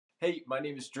Hey, my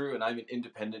name is Drew, and I'm an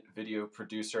independent video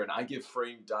producer, and I give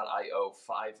Frame.io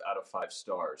 5 out of 5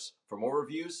 stars. For more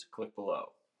reviews, click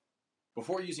below.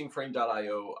 Before using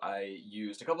Frame.io, I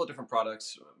used a couple of different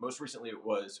products. Most recently, it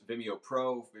was Vimeo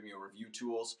Pro, Vimeo Review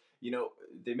Tools.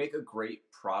 They make a great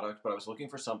product, but I was looking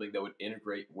for something that would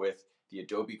integrate with the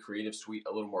Adobe Creative Suite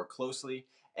a little more closely.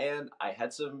 And I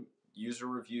had some user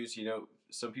reviews.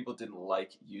 Some people didn't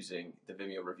like using the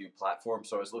Vimeo Review platform,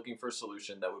 so I was looking for a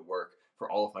solution that would work for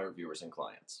all of my reviewers and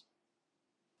clients.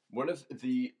 One of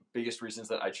the biggest reasons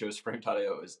that I chose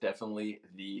Frame.io is definitely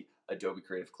the Adobe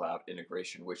Creative Cloud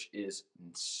integration, which is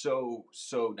so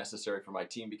necessary for my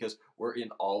team because we're in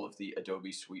all of the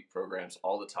Adobe Suite programs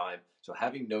all the time. So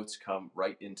having notes come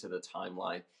right into the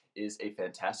timeline is a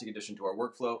fantastic addition to our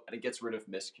workflow, and it gets rid of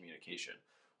miscommunication.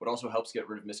 What also helps get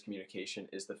rid of miscommunication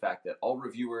is the fact that all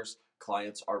reviewers,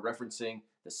 clients are referencing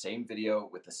the same video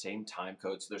with the same time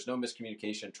code. So there's no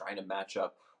miscommunication trying to match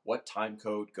up what time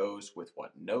code goes with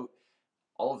what note.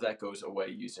 All of that goes away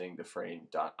using the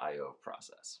Frame.io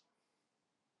process.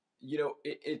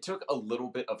 It took a little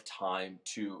bit of time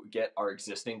to get our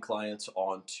existing clients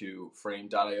onto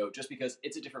Frame.io just because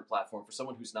it's a different platform. For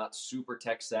someone who's not super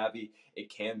tech savvy,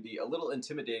 it can be a little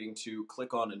intimidating to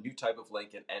click on a new type of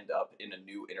link and end up in a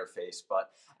new interface. But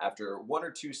after one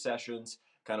or two sessions,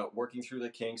 kind of working through the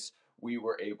kinks, we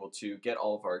were able to get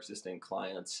all of our existing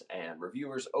clients and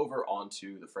reviewers over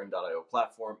onto the Frame.io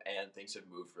platform, and things have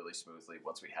moved really smoothly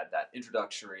once we had that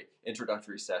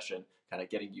introductory session, kind of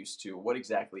getting used to what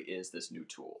exactly is this new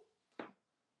tool.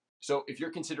 So if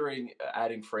you're considering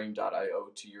adding Frame.io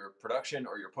to your production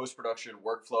or your post-production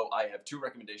workflow, I have two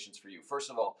recommendations for you.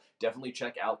 First of all, definitely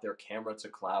check out their camera to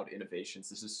cloud innovations.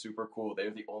 This is super cool.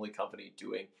 They're the only company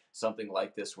doing something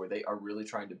like this where they are really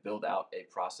trying to build out a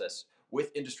process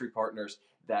with industry partners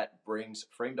that brings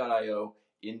Frame.io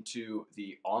into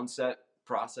the onset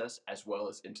process as well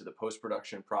as into the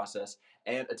post-production process,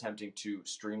 and attempting to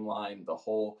streamline the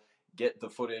whole, get the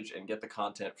footage and get the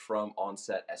content from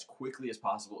onset as quickly as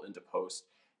possible into post,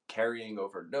 carrying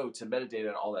over notes and metadata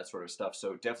and all that sort of stuff.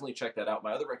 So definitely check that out.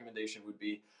 My other recommendation would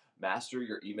be master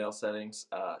your email settings.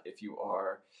 If you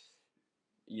are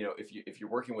if you're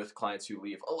working with clients who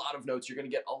leave a lot of notes, you're going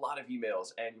to get a lot of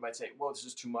emails, and you might say, well, this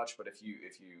is too much. But if you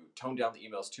tone down the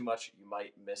emails too much, you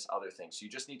might miss other things. So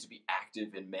you just need to be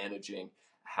active in managing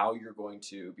how you're going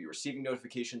to be receiving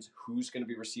notifications, who's going to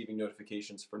be receiving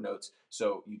notifications for notes.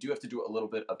 So you do have to do a little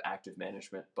bit of active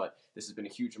management, but this has been a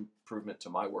huge improvement to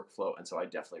my workflow, and so I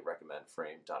definitely recommend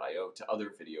Frame.io to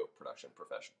other video production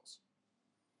professionals.